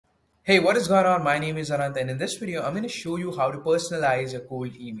Hey, what is going on? My name is Anant, and in this video, I'm going to show you how to personalize your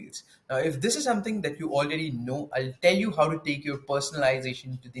cold emails. Now, if this is something that you already know, I'll tell you how to take your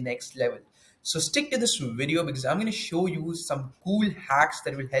personalization to the next level. So stick to this video because I'm going to show you some cool hacks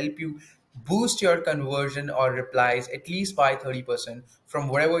that will help you boost your conversion or replies at least by 30% from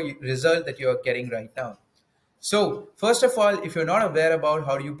whatever result that you're getting right now. So first of all, if you're not aware about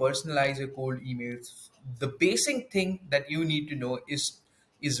how do you personalize your cold emails, the basic thing that you need to know is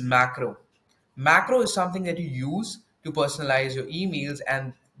macro. Macro is something that you use to personalize your emails,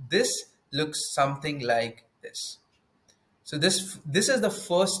 and this looks something like this. So this is the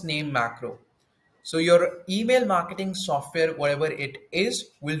first name macro. So your email marketing software, whatever it is,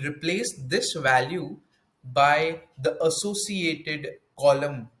 will replace this value by the associated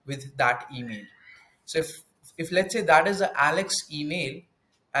column with that email. So if let's say that is a Alex email,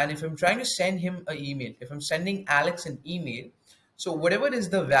 and if I'm trying to send him an email, if I'm sending Alex an email, so whatever is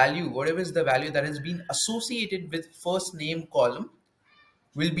the value that has been associated with first name column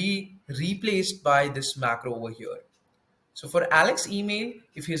will be replaced by this macro over here. So for Alex email,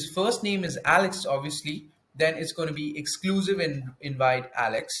 if his first name is Alex, obviously, then it's going to be exclusive and invite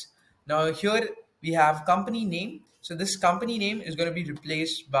Alex. Now here we have company name. So this company name is going to be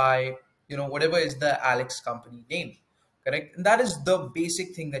replaced by, whatever is the Alex company name, correct? And that is the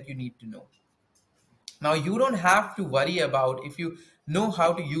basic thing that you need to know. Now you don't have to worry about, if you know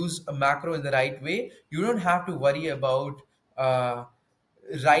how to use a macro in the right way, you don't have to worry about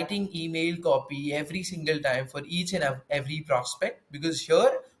writing email copy every single time for each and every prospect, because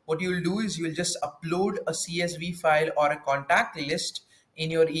here what you'll do is you'll just upload a CSV file or a contact list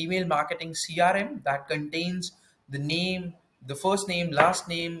in your email marketing CRM that contains the name, the first name, last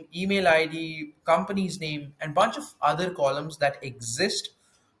name, email ID, company's name, and bunch of other columns that exist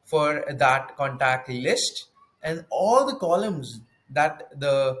for that contact list, and all the columns that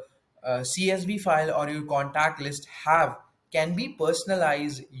the CSV file or your contact list have can be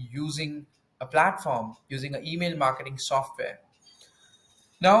personalized using a platform, using an email marketing software.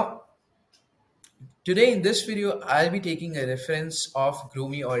 Now, today in this video, I'll be taking a reference of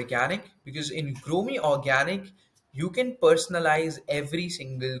GrowMeOrganic, because in GrowMeOrganic, you can personalize every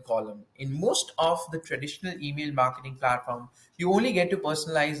single column. In most of the traditional email marketing platform, you only get to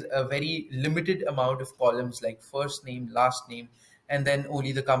personalize a very limited amount of columns like first name, last name, and then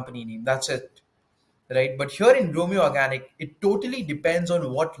only the company name. That's it, right? But here in GrowMeOrganic, it totally depends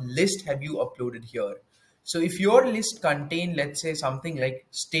on what list have you uploaded here. So if your list contain, let's say, something like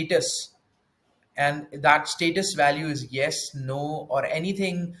status, and that status value is yes, no, or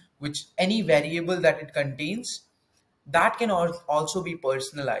anything, which any variable that it contains, that can also be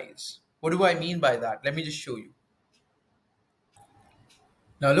personalized. What do I mean by that? Let me just show you.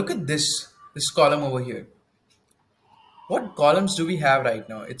 Now look at this column over here. What columns do we have right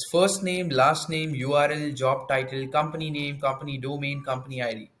now? It's first name, last name, URL, job title, company name, company domain, company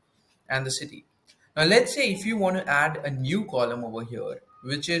ID, and the city. Now let's say if you want to add a new column over here,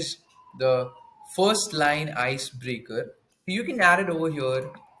 which is the first line icebreaker, you can add it over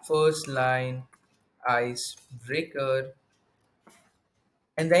here, first line icebreaker,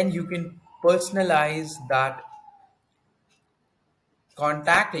 and then you can personalize that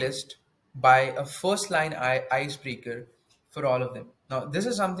contact list by a first line icebreaker for all of them. Now, this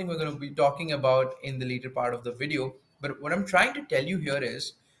is something we're going to be talking about in the later part of the video. But what I'm trying to tell you here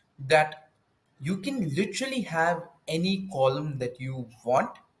is that you can literally have any column that you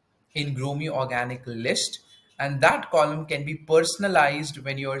want in GrowMeOrganic list, and that column can be personalized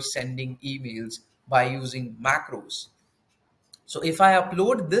when you're sending emails by using macros. So if I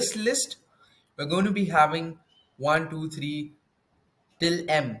upload this list, we're going to be having 1, 2, 3 till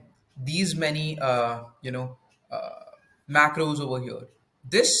M, these many macros over here.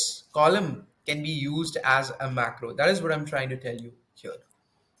 This column can be used as a macro. That is what I'm trying to tell you here.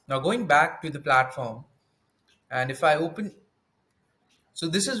 Now going back to the platform, and if I open, so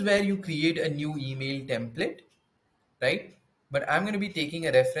this is where you create a new email template, right? But I'm going to be taking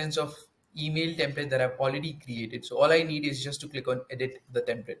a reference of email template that I've already created. So all I need is just to click on edit the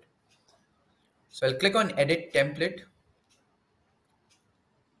template. So I'll click on edit template.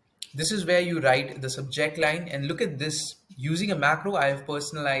 This is where you write the subject line, and look at this. Using a macro, I have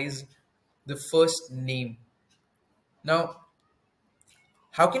personalized the first name. Now,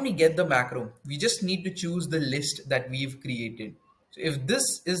 how can we get the macro? We just need to choose the list that we've created. So if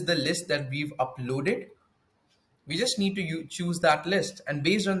this is the list that we've uploaded, we just need to choose that list, and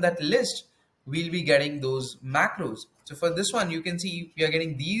based on that list, we'll be getting those macros. So for this one, you can see we are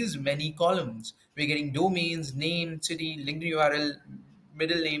getting these many columns. We're getting domains, name, city, LinkedIn URL,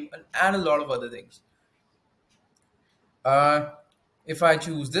 middle name, and a lot of other things. If I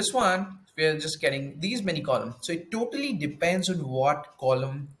choose this one, we're just getting these many columns. So it totally depends on what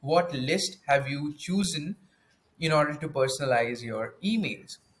column, what list have you chosen in order to personalize your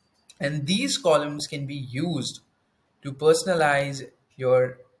emails. And these columns can be used to personalize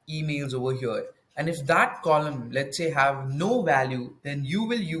your emails over here. And if that column, let's say, have no value, then you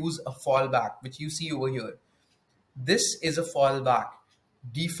will use a fallback, which you see over here. This is a fallback,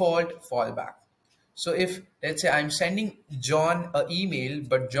 default fallback. So if, let's say, I'm sending John an email,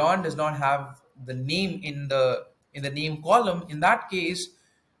 but John does not have the name in the name column, in that case,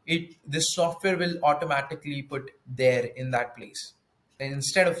 this software will automatically put there in that place. And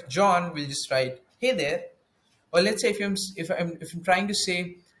instead of John, we'll just write, hey there. Or let's say if I'm trying to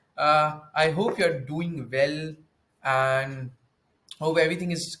say, I hope you're doing well and hope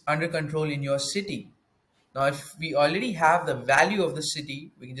everything is under control in your city. Now, if we already have the value of the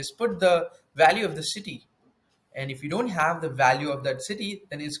city, we can just put the value of the city. And if you don't have the value of that city,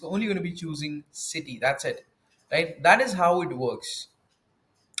 then it's only going to be choosing city. That's it, right? That is how it works.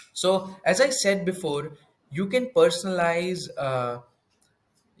 So as I said before, you can personalize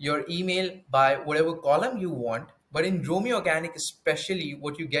your email by whatever column you want. But in GrowMeOrganic especially,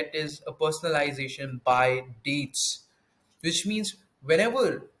 what you get is a personalization by dates, which means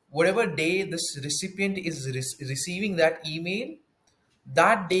whatever day this recipient is receiving that email,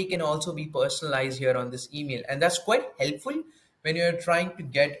 that day can also be personalized here on this email. And that's quite helpful when you're trying to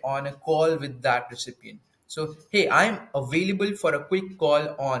get on a call with that recipient. So, hey, I'm available for a quick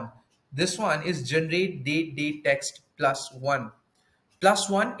call on this one is generate date text plus one. Plus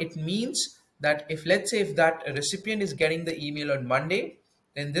one, it means that if, let's say, if that recipient is getting the email on Monday,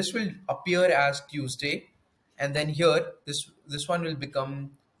 then this will appear as Tuesday. And then here, this one will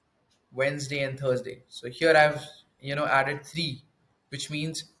become Wednesday and Thursday. So here I've, added three, which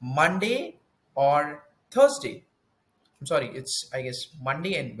means Monday or Thursday. I'm sorry, it's, I guess,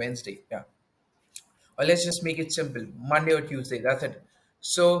 Monday and Wednesday. Yeah. Or let's just make it simple, Monday or Tuesday. That's it.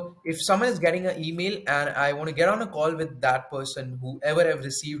 So if someone is getting an email and I want to get on a call with that person, whoever have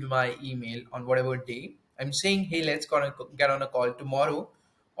received my email on whatever day, I'm saying, hey, let's get on a call tomorrow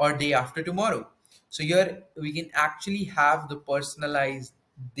or day after tomorrow. So here we can actually have the personalized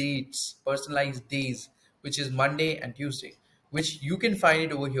dates, personalized days, which is Monday and Tuesday, which you can find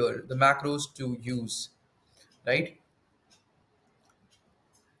it over here, the macros to use, right?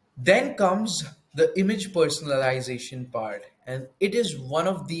 Then comes the image personalization part, and it is one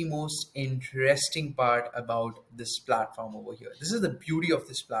of the most interesting part about this platform over here. This is the beauty of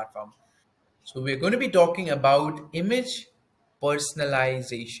this platform. So we're going to be talking about image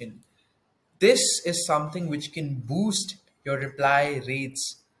personalization. This is something which can boost your reply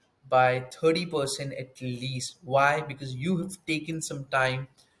rates by 30% at least. Why? Because you have taken some time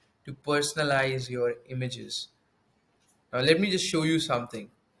to personalize your images. Now let me just show you something,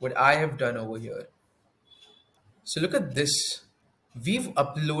 what I have done over here. So look at this. We've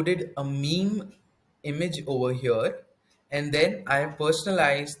uploaded a meme image over here, and then I have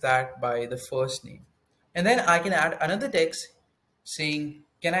personalized that by the first name. And then I can add another text saying,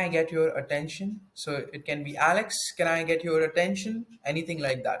 can I get your attention? So it can be, Alex, can I get your attention? Anything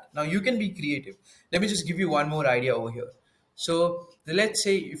like that. Now you can be creative. Let me just give you one more idea over here. So let's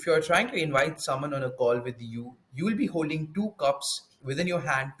say if you're trying to invite someone on a call with you, you will be holding two cups within your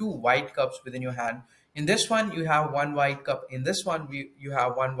hand, two white cups within your hand. In this one, you have one white cup. In this one, you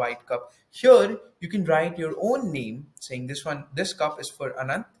have one white cup. Here, you can write your own name saying this cup is for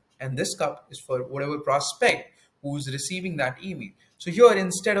Anant and this cup is for whatever prospect who's receiving that email. So here,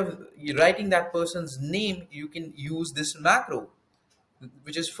 instead of writing that person's name, you can use this macro,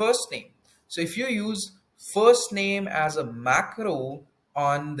 which is first name. So if you use first name as a macro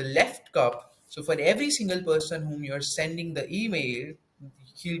on the left cup, so for every single person whom you're sending the email,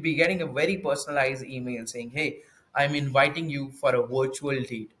 he'll be getting a very personalized email saying, hey, I'm inviting you for a virtual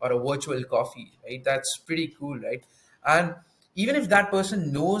date or a virtual coffee, right? That's pretty cool, right? And even if that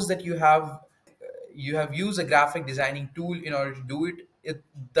person knows that you have used a graphic designing tool in order to do it,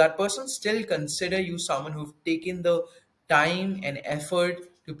 that person still consider you someone who've taken the time and effort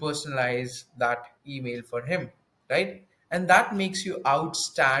to personalize that email for him, right? And that makes you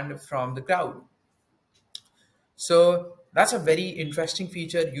outstand from the crowd. So that's a very interesting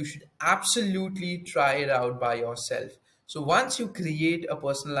feature. You should absolutely try it out by yourself. So once you create a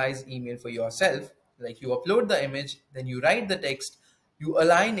personalized email for yourself, like you upload the image, then you write the text, you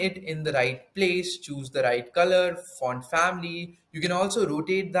align it in the right place, choose the right color, font family. You can also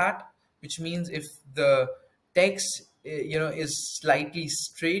rotate that, which means if the text is slightly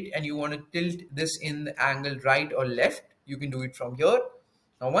straight and you want to tilt this in the angle right or left, you can do it from here.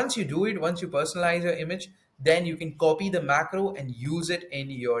 Now, once you do it, once you personalize your image, then you can copy the macro and use it in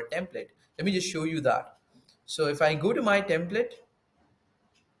your template. Let me just show you that. So if I go to my template,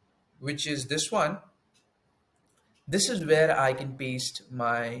 which is this one, this is where I can paste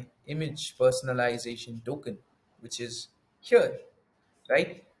my image personalization token, which is here,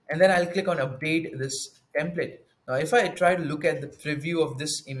 right? And then I'll click on update this template. Now, if I try to look at the preview of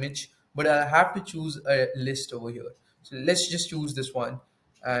this image, but I have to choose a list over here. So let's just choose this one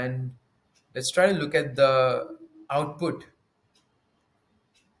and let's try to look at the output.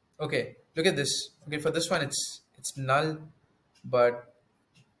 Okay, look at this. Okay, for this one, it's null, but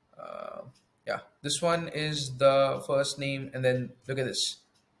uh, yeah, this one is the first name, and then look at this.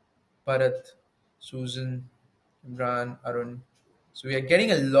 Bharat, Susan, Imran, Arun. So we are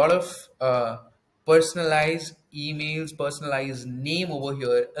getting a lot of personalized emails, personalized name over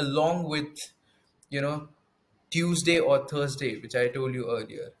here, along with, you know, Tuesday or Thursday, which I told you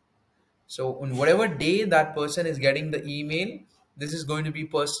earlier. So on whatever day that person is getting the email, this is going to be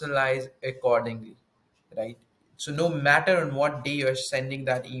personalized accordingly, right? So no matter on what day you're sending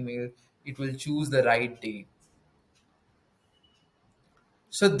that email, it will choose the right day.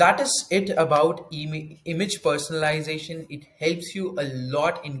 So that is it about image personalization. It helps you a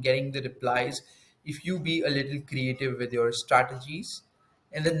lot in getting the replies if you be a little creative with your strategies.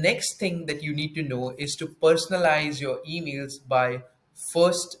 And the next thing that you need to know is to personalize your emails by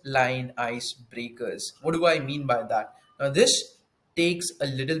first line icebreakers. What do I mean by that? Now, this takes a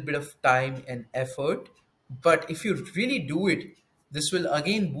little bit of time and effort, but if you really do it, this will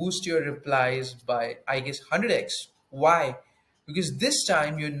again boost your replies by, I guess, 100x. Why? Because this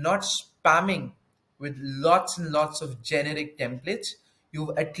time you're not spamming with lots and lots of generic templates.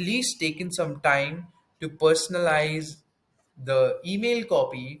 You've at least taken some time to personalize the email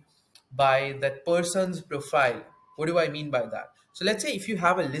copy by that person's profile. What do I mean by that? So let's say if you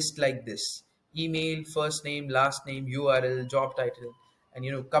have a list like this: email, first name, last name, URL, job title, and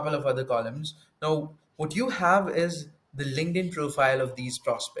a couple of other columns. Now what you have is the LinkedIn profile of these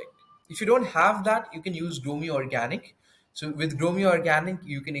prospects. If you don't have that, you can use GrowMeOrganic. So with GrowMeOrganic,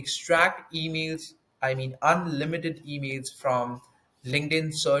 you can extract emails, I mean unlimited emails from LinkedIn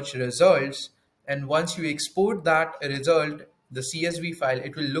search results. And once you export that result, the CSV file,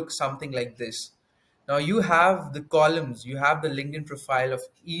 it will look something like this. Now you have the columns, you have the LinkedIn profile of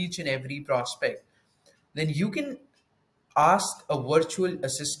each and every prospect. Then you can ask a virtual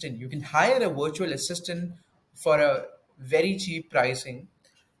assistant. You can hire a virtual assistant for a very cheap pricing,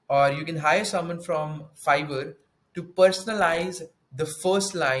 or you can hire someone from Fiverr to personalize the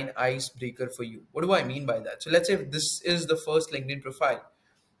first line icebreaker for you. What do I mean by that? So let's say this is the first LinkedIn profile.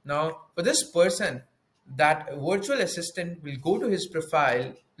 Now, for this person, that virtual assistant will go to his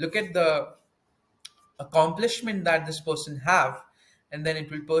profile, look at the accomplishment that this person have, and then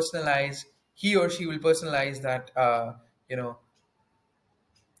it will personalize, he or she will personalize that,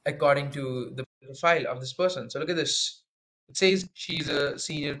 according to the profile of this person. So look at this. It says she's a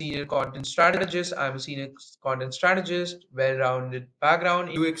senior content strategist. I'm a senior content strategist, well-rounded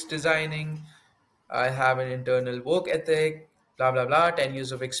background, UX designing. I have an internal work ethic, blah blah blah, 10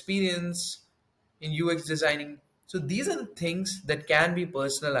 years of experience in UX designing. So these are the things that can be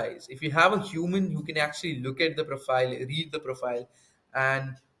personalized. If you have a human who can actually look at the profile, read the profile,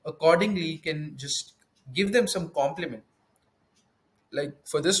 and accordingly can just give them some compliment. Like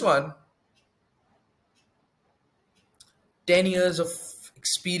for this one, 10 years of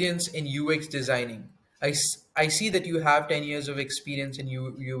experience in UX designing. I see that you have 10 years of experience in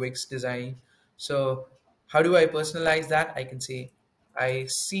UX design. So how do I personalize that? I can say, I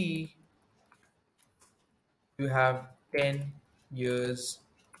see you have 10 years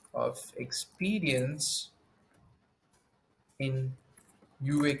of experience in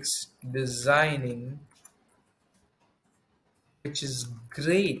UX designing, which is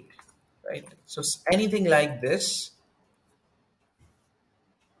great, right? So anything like this.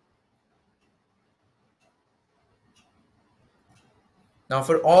 Now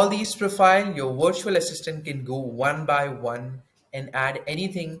for all these profile, your virtual assistant can go one by one and add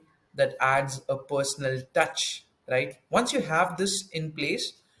anything that adds a personal touch, right? Once you have this in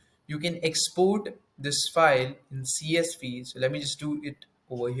place, you can export this file in CSV. So let me just do it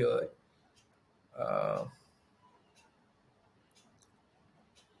over here. Uh,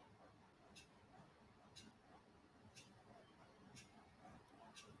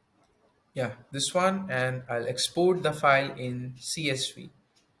 yeah, this one, and I'll export the file in CSV.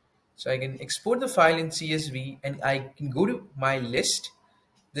 So I can export the file in CSV and I can go to my list.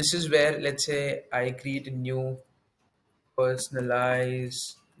 This is where, let's say I create a new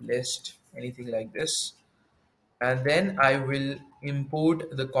personalize list, anything like this. and then I will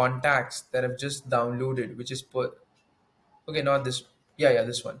import the contacts that I've just downloaded, which is okay, not this. Yeah,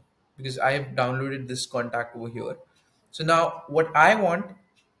 this one, because I have downloaded this contact over here. So now what I want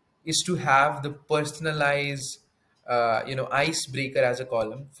is to have the personalize, icebreaker as a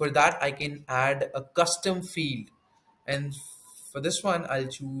column. For that, I can add a custom field, and for this one, I'll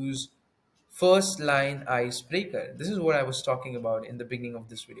choose first line icebreaker. This is what I was talking about in the beginning of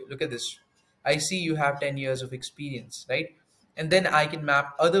this video. Look at this. I see you have 10 years of experience, right? And then I can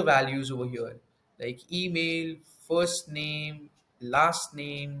map other values over here, like email, first name, last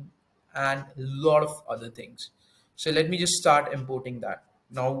name, and a lot of other things. So let me just start importing that.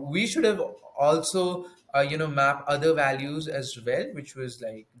 Now we should have also, map other values as well, which was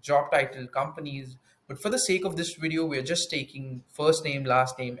like job title, companies. But for the sake of this video, we're just taking first name,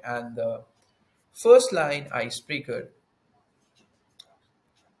 last name, and the first line icebreaker.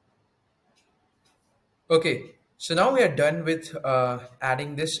 Okay, so now we are done with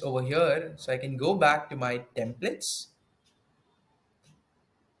adding this over here. So I can go back to my templates,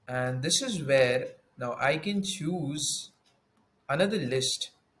 and this is where now I can choose another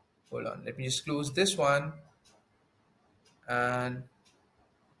list. Hold on, let me just close this one. And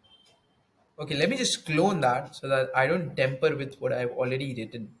okay, let me just clone that so that I don't tamper with what I've already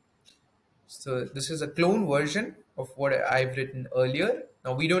written. So this is a clone version of what I've written earlier.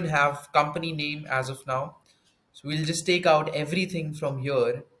 Now we don't have company name as of now. So we'll just take out everything from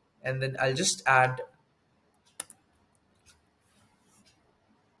here, and then I'll just add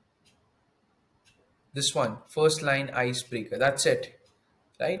this one, first line icebreaker. That's it,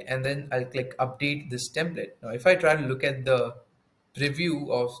 right? And then I'll click update this template. Now, if I try to look at the preview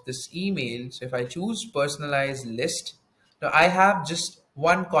of this email, so if I choose personalized list, now I have just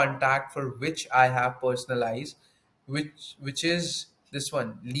one contact for which I have personalized, which is this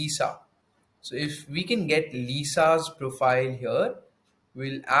one, Lisa. So if we can get Lisa's profile here,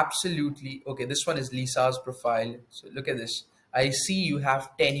 we'll absolutely, okay, this one is Lisa's profile. So look at this. I see you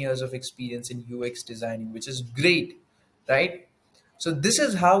have 10 years of experience in UX designing, which is great, right? So this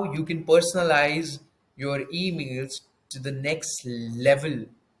is how you can personalize your emails to the next level.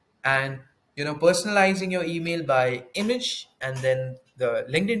 And personalizing your email by image, and then the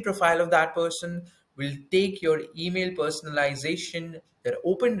LinkedIn profile of that person will take your email personalization, their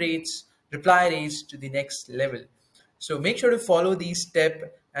open rates, reply rates to the next level. So make sure to follow these steps.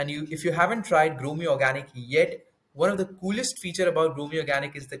 And if you haven't tried GrowMeOrganic yet, one of the coolest feature about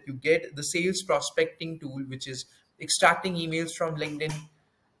GrowMeOrganic is that you get the sales prospecting tool, which is extracting emails from LinkedIn.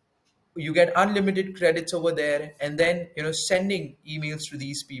 You get unlimited credits over there, and then sending emails to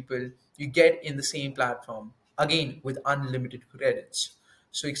these people you get in the same platform, again with unlimited credits.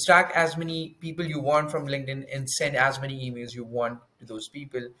 So extract as many people you want from LinkedIn and send as many emails you want to those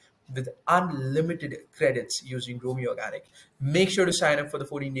people with unlimited credits using GrowMeOrganic. Make sure to sign up for the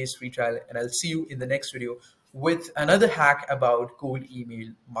 14 days free trial, and I'll see you in the next video with another hack about cold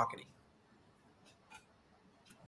email marketing.